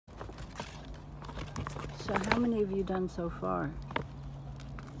So how many have you done so far?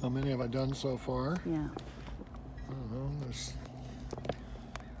 How many have I done so far? Yeah. I don't know, there's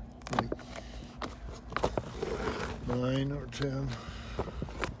like 9 or 10.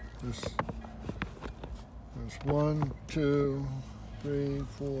 There's 1, 2, 3,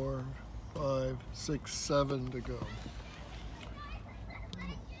 4, 5, 6, 7 to go.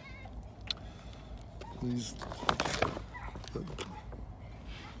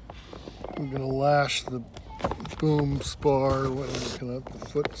 We're going to lash the boom spar,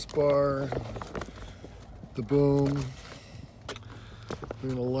 foot spar, the boom. We're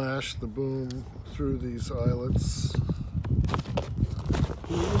going to lash the boom through these eyelets. And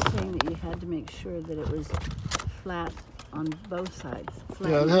you were saying that you had to make sure that it was flat on both sides.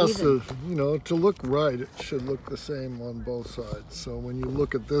 Flat Yeah, it and has even. to, you know, to look right, it should look the same on both sides. So when you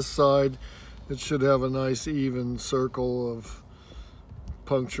look at this side, it should have a nice even circle of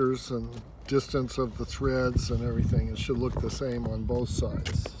punctures and distance of the threads and everything. It should look the same on both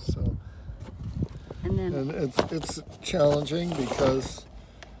sides. So, and it's challenging because,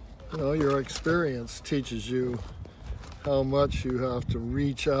 you know, your experience teaches you how much you have to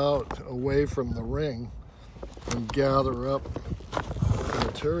reach out away from the ring and gather up the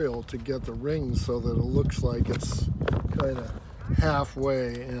material to get the ring so that it looks like it's kind of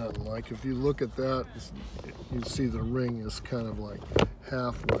halfway in. Like if you look at that, you see the ring is kind of like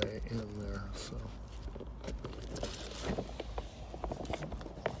halfway in there. So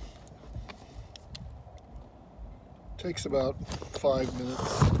takes about 5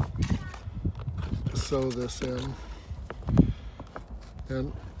 minutes to sew this in.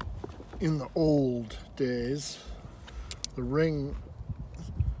 And in the old days, the ring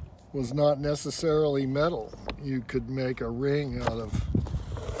was not necessarily metal. You could make a ring out of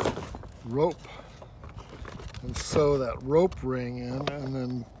rope and sew that rope ring in and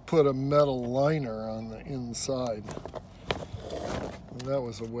then put a metal liner on the inside. And that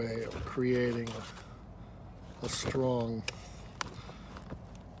was a way of creating a strong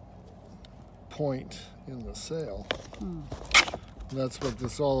point in the sail. And that's what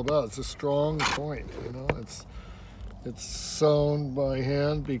this is all about. It's a strong point, you know. It's sewn by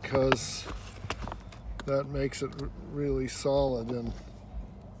hand because that makes it really solid, and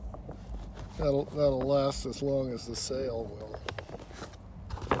that'll last as long as the sail will.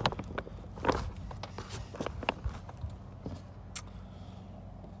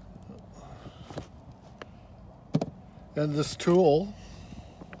 And this tool,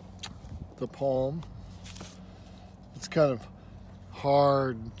 the palm, it's kind of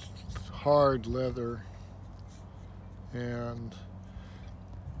hard leather, and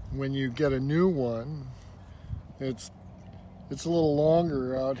when you get a new one, it's a little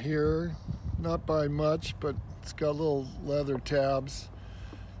longer out here, not by much, but it's got little leather tabs.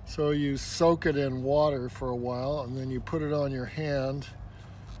 So you soak it in water for a while, and then you put it on your hand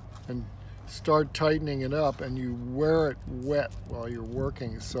and start tightening it up, and you wear it wet while you're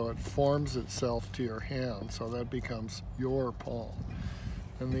working so it forms itself to your hand, so that becomes your palm.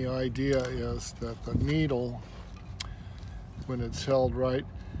 And the idea is that the needle, when it's held right,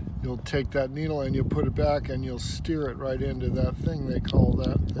 you'll take that needle and you'll put it back and you'll steer it right into that thing. They call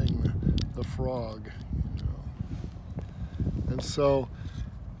that thing the frog. You know. And so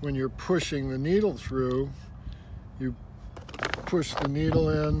when you're pushing the needle through, you push the needle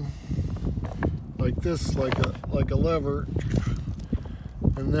in like this, like a lever,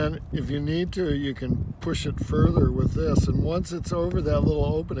 and then if you need to, you can push it further with this, and once it's over that little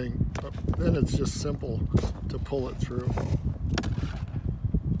opening, then it's just simple to pull it through.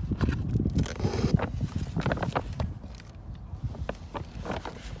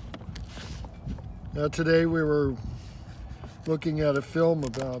 Now today we were looking at a film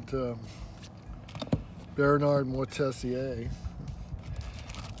about Bernard Moitessier.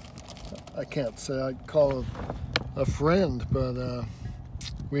 I can't say I'd call him a friend, but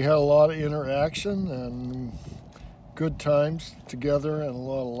we had a lot of interaction and good times together and a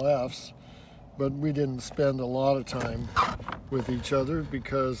lot of laughs, but we didn't spend a lot of time with each other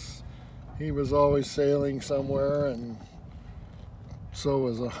because he was always sailing somewhere and so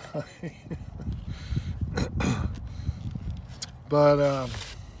was I. But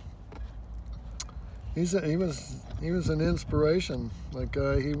he was an inspiration. Like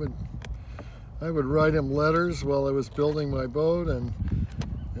I would write him letters while I was building my boat, and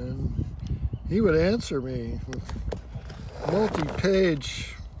he would answer me with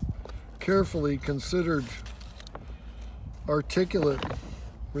multi-page, carefully considered, articulate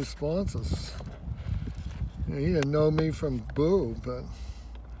responses. You know, he didn't know me from Boo, but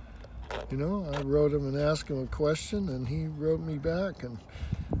you know, I wrote him and asked him a question, and he wrote me back, and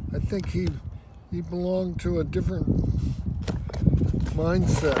I think he he belonged to a different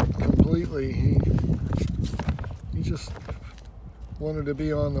mindset completely. He just wanted to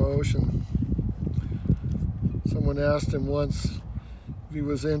be on the ocean. Someone asked him once if he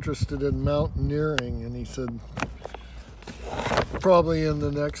was interested in mountaineering, and he said, probably in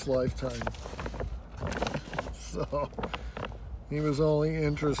the next lifetime. So he was only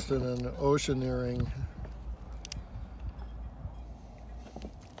interested in oceaneering.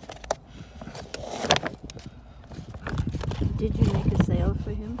 Did you make a sail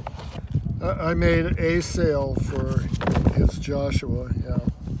for him? I made a sail for his Joshua, yeah.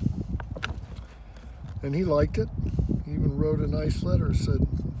 And he liked it. He even wrote a nice letter, said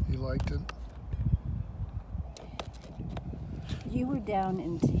he liked it. You were down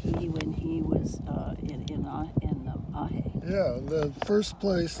in Tahiti when he was in Ahe. Yeah, the first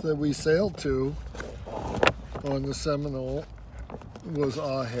place that we sailed to on the Seminole was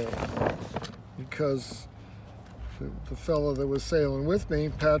Ahe, because the fellow that was sailing with me,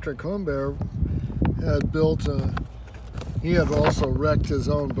 Patrick Humbert, had built he had also wrecked his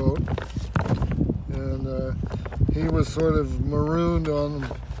own boat, and he was sort of marooned on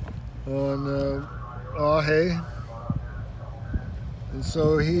Ahe, and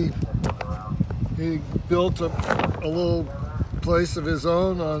so he built a little place of his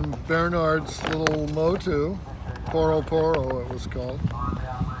own on Bernard's little motu, Poro Poro it was called.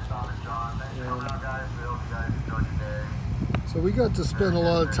 So we got to spend a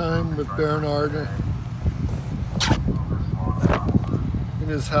lot of time with Bernard in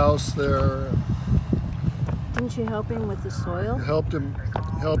his house there. Didn't you help him with the soil? Helped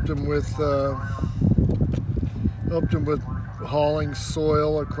him with hauling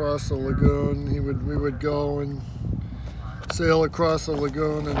soil across the lagoon. We would go and sail across the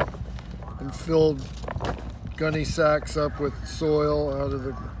lagoon and fill gunny sacks up with soil out of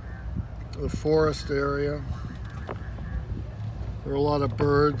the forest area. There were a lot of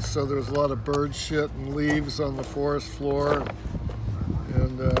birds, so there was a lot of bird shit and leaves on the forest floor.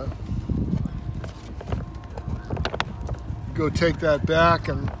 And go take that back,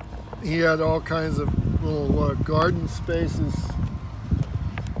 and he had all kinds of little garden spaces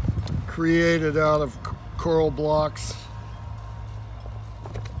created out of coral blocks.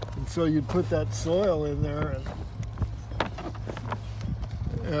 And so you'd put that soil in there,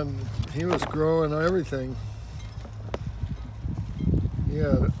 and he was growing everything. He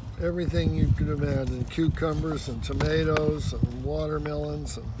had everything you could imagine: cucumbers and tomatoes and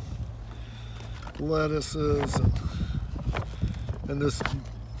watermelons and lettuces, and this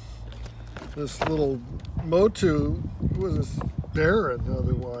little motu was barren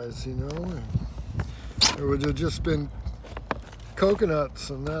otherwise, you know. There would have just been coconuts,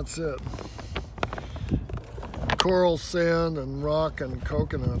 and that's it. Coral sand and rock and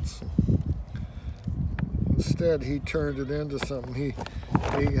coconuts. Instead, he turned it into something. He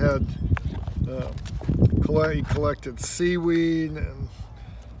collected seaweed and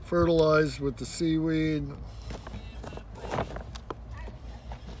fertilized with the seaweed.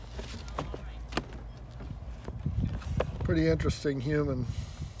 Pretty interesting human.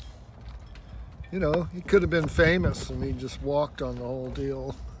 You know, he could have been famous and he just walked on the whole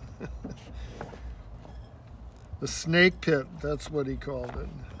deal. The snake pit, that's what he called it.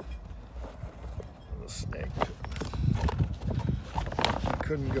 The snake pit. He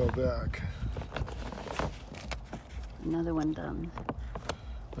couldn't go back. Another one done.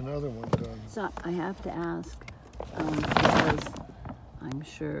 Another one done. So I have to ask, because I'm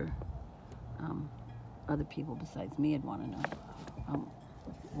sure other people besides me would want to know,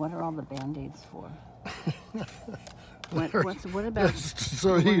 what are all the Band-Aids for? What about...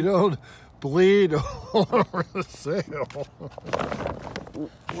 So you don't bleed all over the sail.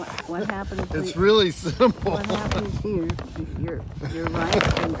 What happened to... It's really simple. What happened to your right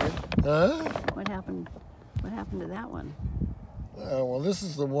finger? Huh? What happened to that one? Well, this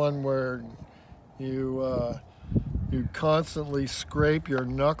is the one where you constantly scrape your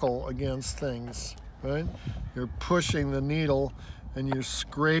knuckle against things, right? You're pushing the needle and you're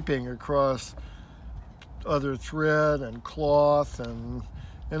scraping across other thread and cloth, and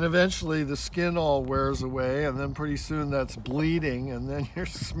eventually the skin all wears away, and then pretty soon that's bleeding, and then you're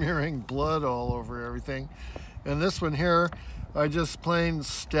smearing blood all over everything. And this one here, I just plain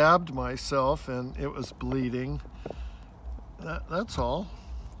stabbed myself and it was bleeding. That's all,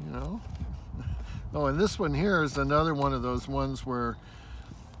 you know. Oh, and this one here is another one of those ones where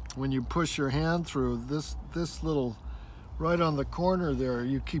when you push your hand through this little, right on the corner there,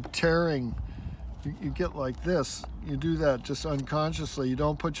 you keep tearing. You get like this. You do that just unconsciously. You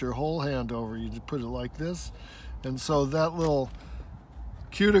don't put your whole hand over. You just put it like this. And so that little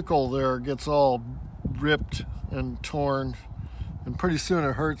cuticle there gets all ripped and torn, and pretty soon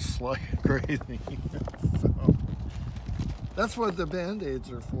it hurts like crazy. So that's what the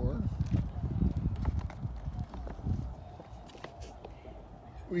Band-Aids are for.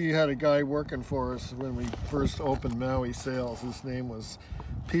 We had a guy working for us when we first opened Maui Sales. His name was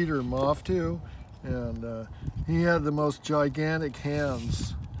Peter Moftu, and he had the most gigantic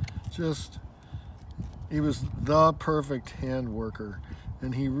hands. He was the perfect hand worker,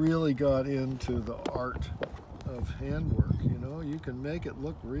 and he really got into the art of handwork. You know, you can make it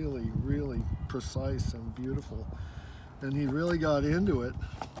look really, really precise and beautiful. And he really got into it,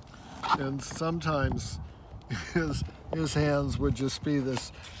 and sometimes his hands would just be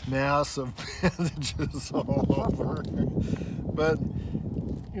this mass of bandages all over. But,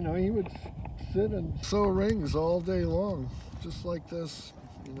 you know, he would sit and sew rings all day long, just like this,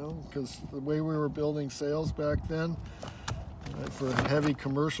 you know, because the way we were building sails back then, for heavy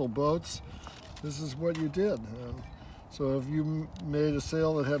commercial boats, this is what you did. So if you made a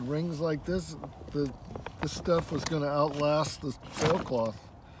sail that had rings like this, this stuff was going to outlast the sailcloth.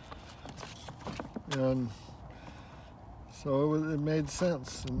 And so it made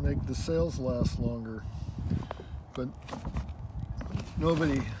sense and make the sails last longer. But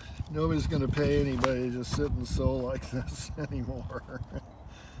nobody's going to pay anybody to sit and sew like this anymore.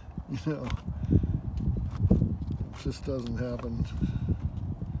 You know, it just doesn't happen.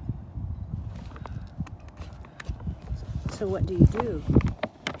 So what do you do?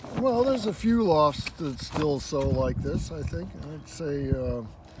 Well, there's a few lofts that still sew like this, I think. I'd say, you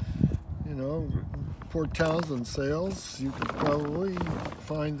know, Port Townsend Sales, you could probably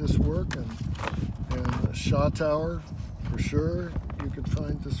find this work, and Shaw Tower, for sure, you could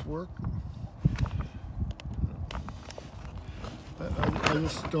find this work. I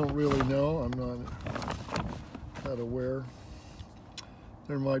just don't really know. I'm not that aware.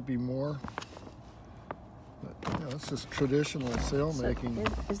 There might be more. But, you know, it's just traditional sail making.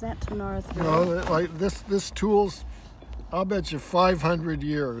 So is that Tonara 3? You know, like this tool's, I'll bet you 500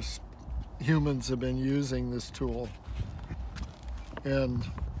 years humans have been using this tool. And,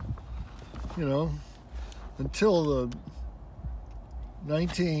 you know, until the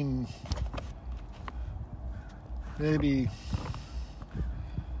maybe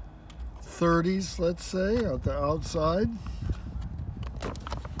 30s, let's say, at the outside,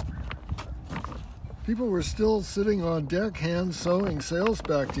 people were still sitting on deck hand sewing sails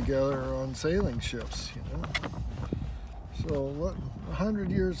back together on sailing ships, you know. So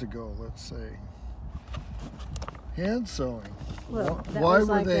 100 years ago, let's say, hand sewing. Well, why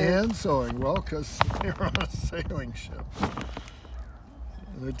were they hand sewing? Well, because they were on a sailing ship.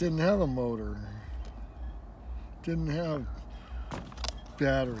 And it didn't have a motor. Didn't have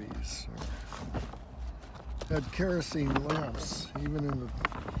batteries. Had kerosene lamps, even in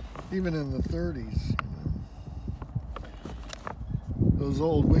the 30s. You know. Those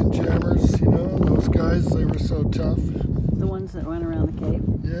old windjammers, you know, those guys, they were so tough. The ones that went around the Cape?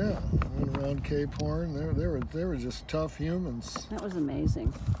 Yeah, went around Cape Horn. They were just tough humans. That was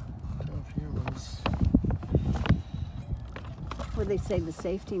amazing. Tough humans. Well, they say the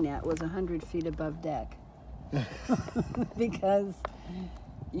safety net was 100 feet above deck. Because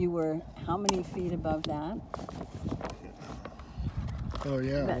you were how many feet above that? Oh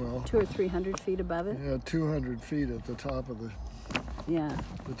yeah, about well, 200 or 300 feet above it. Yeah, 200 feet at the top of the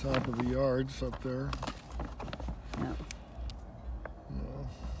top of the yards up there. No.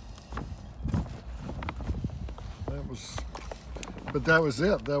 That was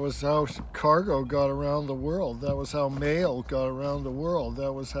it. That was how cargo got around the world. That was how mail got around the world.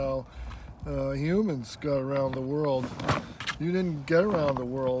 That was how humans got around the world. You didn't get around the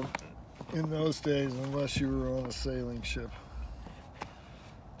world in those days unless you were on a sailing ship.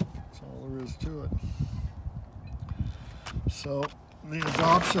 That's all there is to it. So the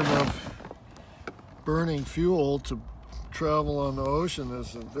adoption of burning fuel to travel on the ocean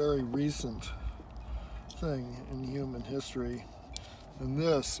is a very recent thing in human history. And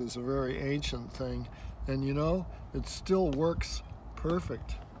this is a very ancient thing. And you know, it still works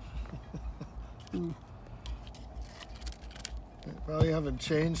perfect. They probably haven't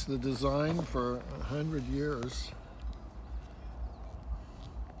changed the design for 100 years.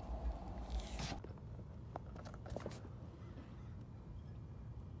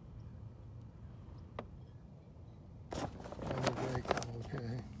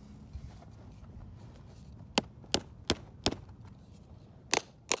 Okay.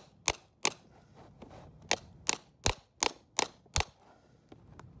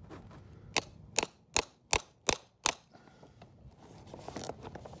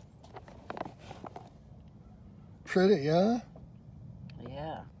 Pretty, huh?